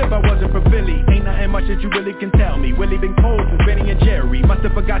be Will if I wasn't for Philly. Ain't nothing much that you really can tell me. Willie been cold since Benny and Jerry.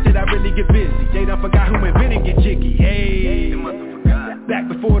 Must've forgot that I really get busy. They done forgot who invented get jiggy. Hey, back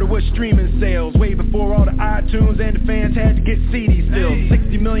before there was streaming sales, way before all the iTunes and the fans had to get CDs still.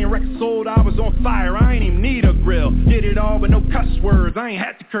 60 million records sold, I was on fire, I ain't even need a grill. Did it all with no cuss words, I ain't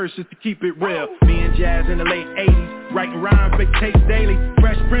had to curse just to keep it real. Me and Jazz in the late 80s, writing rhymes, big tapes daily.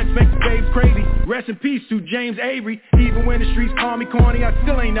 Fresh Prince makes babes crazy. Rest in peace to James Avery. Even when the streets call me corny, I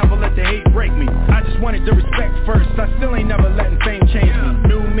still ain't never let the hate break me. I just wanted the respect first, I still ain't never letting fame change me.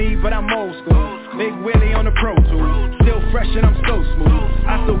 New me, but I'm old school. Big Willie on the Pro Tools, still fresh and I'm so smooth.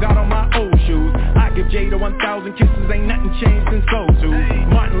 I still got on my old shoes. I give Jada 1,000 kisses, ain't nothing changed since '02.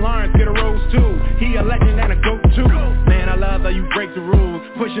 Martin Lawrence get a rose too. He a legend and a goat too. Man, I love how you break the rules,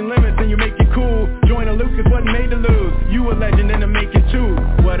 pushing limits and you make it cool. Joyner Lucas wasn't made to lose. You a legend and a make it too.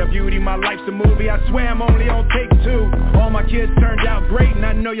 What a beauty, my life's a movie. I swear I'm only on take 2. All my kids turned out great, and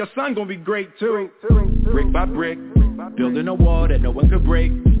I know your son gonna be great too. Brick by brick, building a wall that no one could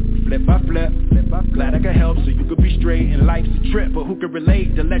break. Flip by flip, glad I could help so you could be straight. And life's a trip, but who could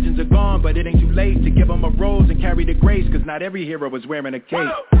relate? The legends are gone, but it ain't too late to give them a rose and carry the grace, cause not every hero is wearing a cape.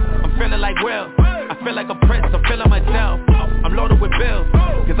 I'm feeling like Will, I feel like a prince, I'm feeling myself. I'm loaded with bills,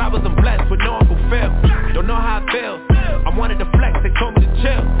 cause I wasn't blessed with no Uncle Phil. Don't know how I feel, I wanted to flex, they told me to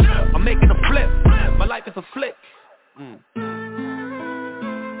chill. I'm making a flip, my life is a flick.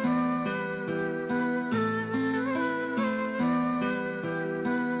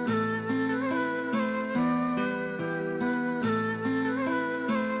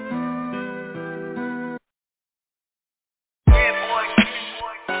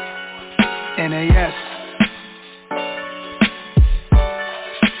 NAS.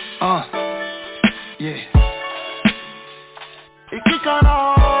 Yeah. It kick on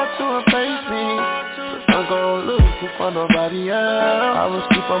hard to replace me. I'm gon' looking for nobody else. I was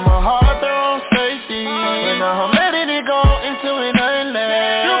keeping my heart there on safety, and now I'm letting it go into an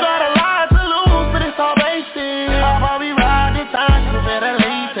endless. You got a lot to lose, but it's all basic. I'll probably ride this time, you better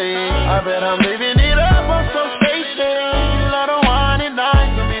lazy. I bet I'm living it up on some station. Let her wine and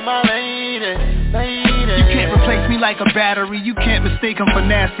dine, you be my lady, lady. You can't replace me like a battery. You can't mistake him for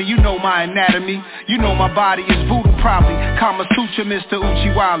nasty. You know my anatomy. You know my body is voodoo probably. Kama Sutra, Mr.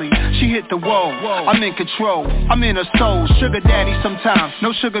 Uchiwali. She hit the wall. I'm in control. I'm in her soul. Sugar daddy sometimes.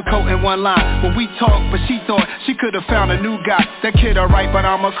 No sugarcoat in one line. When we talk, but she thought she could have found a new guy. That kid alright, but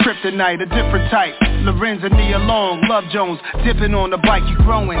I'm a kryptonite, a different type. Lorenz and Nia Long, Love Jones, dipping on the bike. You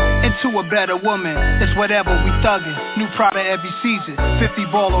growing into a better woman. It's whatever we thuggin'. New Prada every season. 50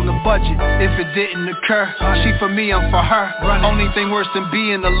 ball on the budget. If it didn't occur, she for me, I'm for her. Only thing worse than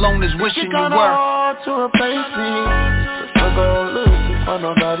being alone is wishing you were. To replace me, I'm gon' looking for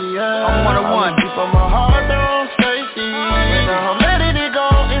nobody else. I'm one-on-one. Keep on my heart there on safety, and now I'm letting it go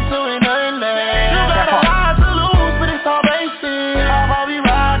into an endless. You got a lot to lose, but it's all basic.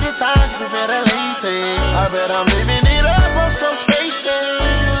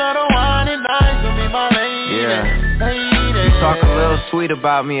 talk a little sweet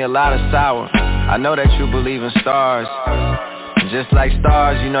about me, a lot of sour. I know that you believe in stars. Just like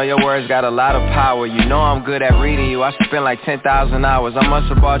stars, you know your words got a lot of power. You know I'm good at reading you. I spent like 10,000 hours. I must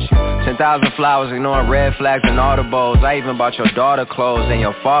have bought you 10,000 flowers, ignoring red flags and audibles. I even bought your daughter clothes and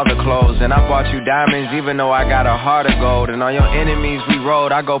your father clothes. And I bought you diamonds even though I got a heart of gold. And on your enemies we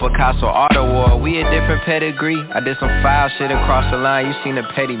rode, I go Picasso Art Award. We a different pedigree. I did some foul shit across the line, you seen the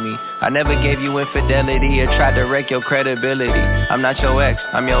petty me. I never gave you infidelity or tried to wreck your credibility. I'm not your ex,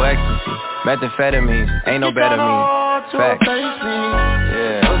 I'm your ecstasy. Methamphetamines, ain't no better me. Facts.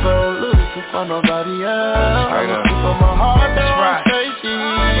 Yeah. Don't go looking for nobody else. I'm gonna keep on my heart down safety.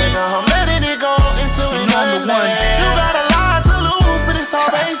 And now I'm letting it go into an unknown. You got a lot to lose, but it's all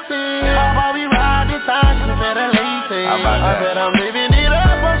basic. How about we ride this time, you better lazy. I bet I'm living it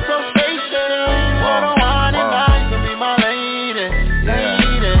up, I'm so patient. I don't want it nice to be my lady.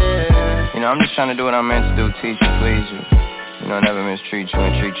 You know, I'm just trying to do what I'm meant to do, teach you, please you. You know, never mistreat you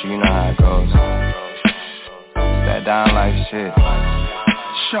and treat you, you know how it goes. That down life shit.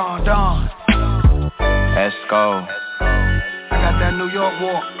 Sean Don. Esco. I got that New York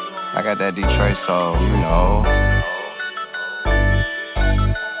walk. I got that Detroit soul, you know.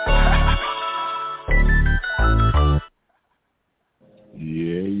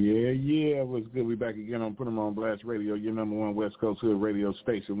 Yeah, what's good? We back again on Put 'em on Blast Radio, your number one West Coast Hood radio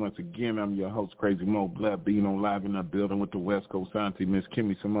station. Once again, I'm your host, Crazy Mo Blood, being on live in the building with the West Coast auntie, Miss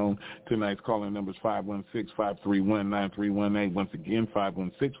Kimmy Simone. Tonight's calling numbers 516-531-9318. Once again,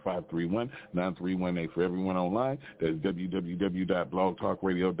 516-531-9318. For everyone online, that's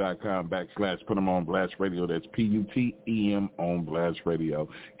www.blogtalkradio.com/Put 'em on Blast Radio. That's PUTEM on Blast Radio.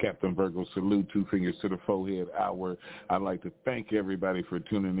 Captain Virgo, salute, 2 fingers to the forehead hour. I'd like to thank everybody for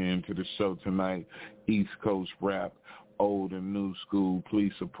tuning in to the show tonight. East Coast rap, old and new school.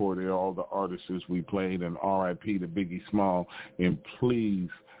 Please support all the artists we played, and RIP to Biggie Small. And please,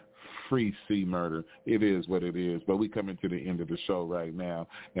 free C Murder. It is what it is. But we coming to the end of the show right now,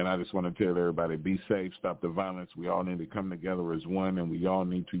 and I just want to tell everybody, be safe, stop the violence. We all need to come together as one, and we all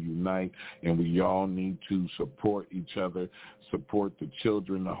need to unite, and we all need to support each other, support the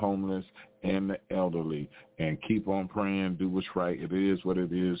children, the homeless, and the elderly, and keep on praying, do what's right. It is what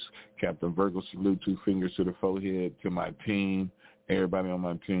it is. Captain Virgo, salute, 2 fingers to the forehead. To my team, everybody on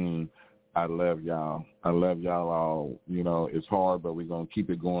my team, I love y'all. I love y'all all. You know, it's hard, but we're going to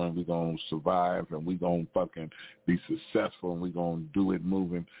keep it going. We're going to survive, and we're going to fucking be successful, and we're going to do it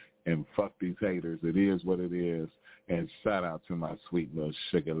moving, and fuck these haters. It is what it is. And shout out to my sweet little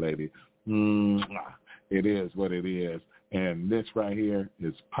sugar lady. It is what it is. And this right here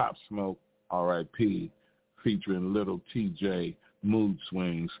is Pop Smoke, R.I.P., featuring Little TJ, Mood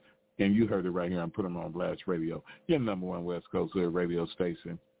Swings. And you heard it right here on Put 'em on Blast Radio, your number one West Coast Hood radio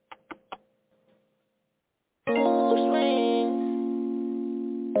station. Well,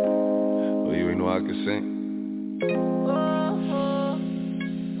 you ain't know I could sing.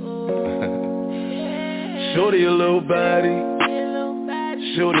 Shorty a little body,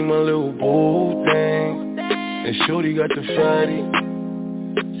 shorty my little boo thing, and shorty got the fatty.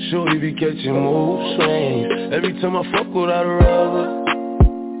 Shorty be catching mood swings. Every time I fuck without a rubber,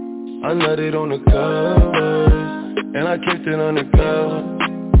 I nutted on the cover, and I kept it on the cover,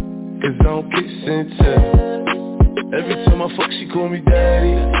 cause I don't kiss and tell. Every time I fuck, she call me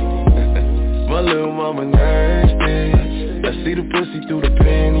daddy. My little mama nasty. I see the pussy through the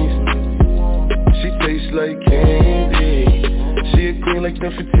panties. She tastes like candy. She a queen like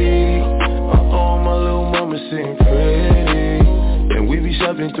Nefertiti. My little mama sitting pretty, and we be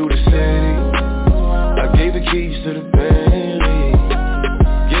shopping through the city. I gave the keys to the Bentley.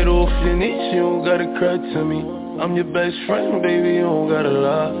 Get off your knees, you don't gotta cry to me. I'm your best friend, baby, you don't gotta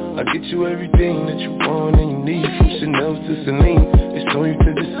lie. I get you everything that you want and you need, from Chanel to Celine. It's on you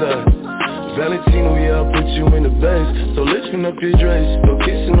to decide. Valentino, yeah, I'll put you in the best. So lifting up your dress, start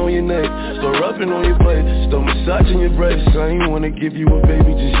kissing on your neck, start rubbing on your butt, start massaging your breasts. I ain't wanna give you a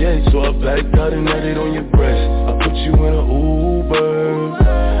baby just yet, so I backed out and nutted on your breast. I put you in an Uber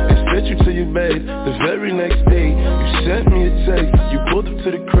and sent you to your bed. The very next day, you sent me a text. You pulled up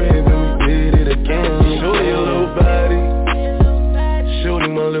to the crib and we did it again. Shorty a little body, shorty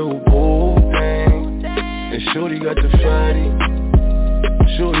my little boo thing, and shorty got the fatty.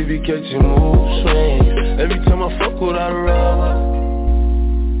 Shorty be catching mood swings. Every time I fuck without a rubber,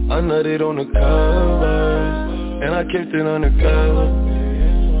 I nutted on the cover, and I kept it on the cover,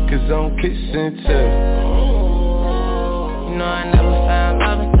 cause I don't kiss and tell. You know I never found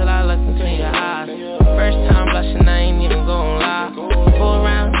love until I looked into your eyes. First time blushing, I ain't even gon' lie. 4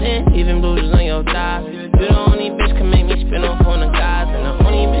 rounds in, even bruises on your thighs. You the only bitch can make me spin off on the guys, and the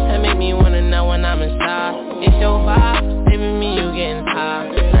only bitch that make me wanna know when I'm inside. It's your vibe, baby.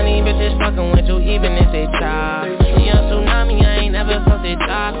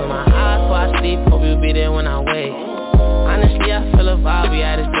 Open my eyes before I sleep, hope you'll be there when I wake. Honestly, I feel a vibe, we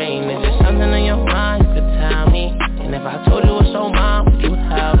had a dream. Is there something on your mind you could tell me? And if I told you what's on mine, would you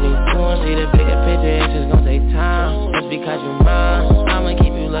help me? You won't see the bigger picture, it's just gonna take time. Just because you mine, I'ma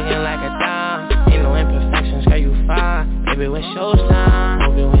keep you looking like a dime. Ain't no imperfections, girl, you fine. Baby, when show's time,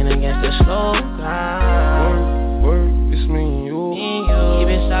 hope you win against the slow grind. Work, it's me and you. Keep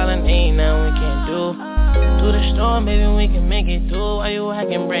it silent, ain't nothing we can't do. Through the storm, baby, we can make it through. Why you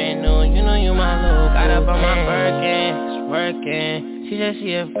acting brand new? You know you my little. Got up on my Birkin, it's working. She said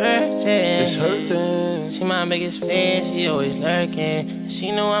she a virgin. It's hurting. She my biggest fan, she always lurking.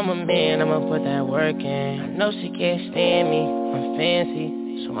 She know I'm a man, I'ma put that work in. I know she can't stand me, I'm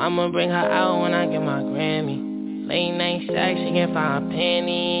fancy. So I'ma bring her out when I get my Grammy. Late night sex, she can't find her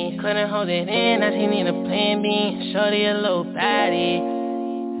panties. Couldn't hold it in, now she need a plan B. Shorty a little baddie.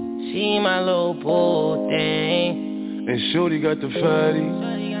 She my little boo thing. And Shorty got the fatty.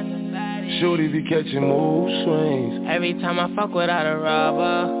 Shorty be catching mood swings. Every time I fuck without a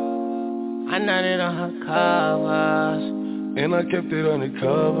rubber, I nutted on her covers. And I kept it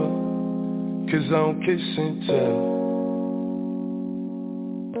undercover, 'cause I don't kiss and tell.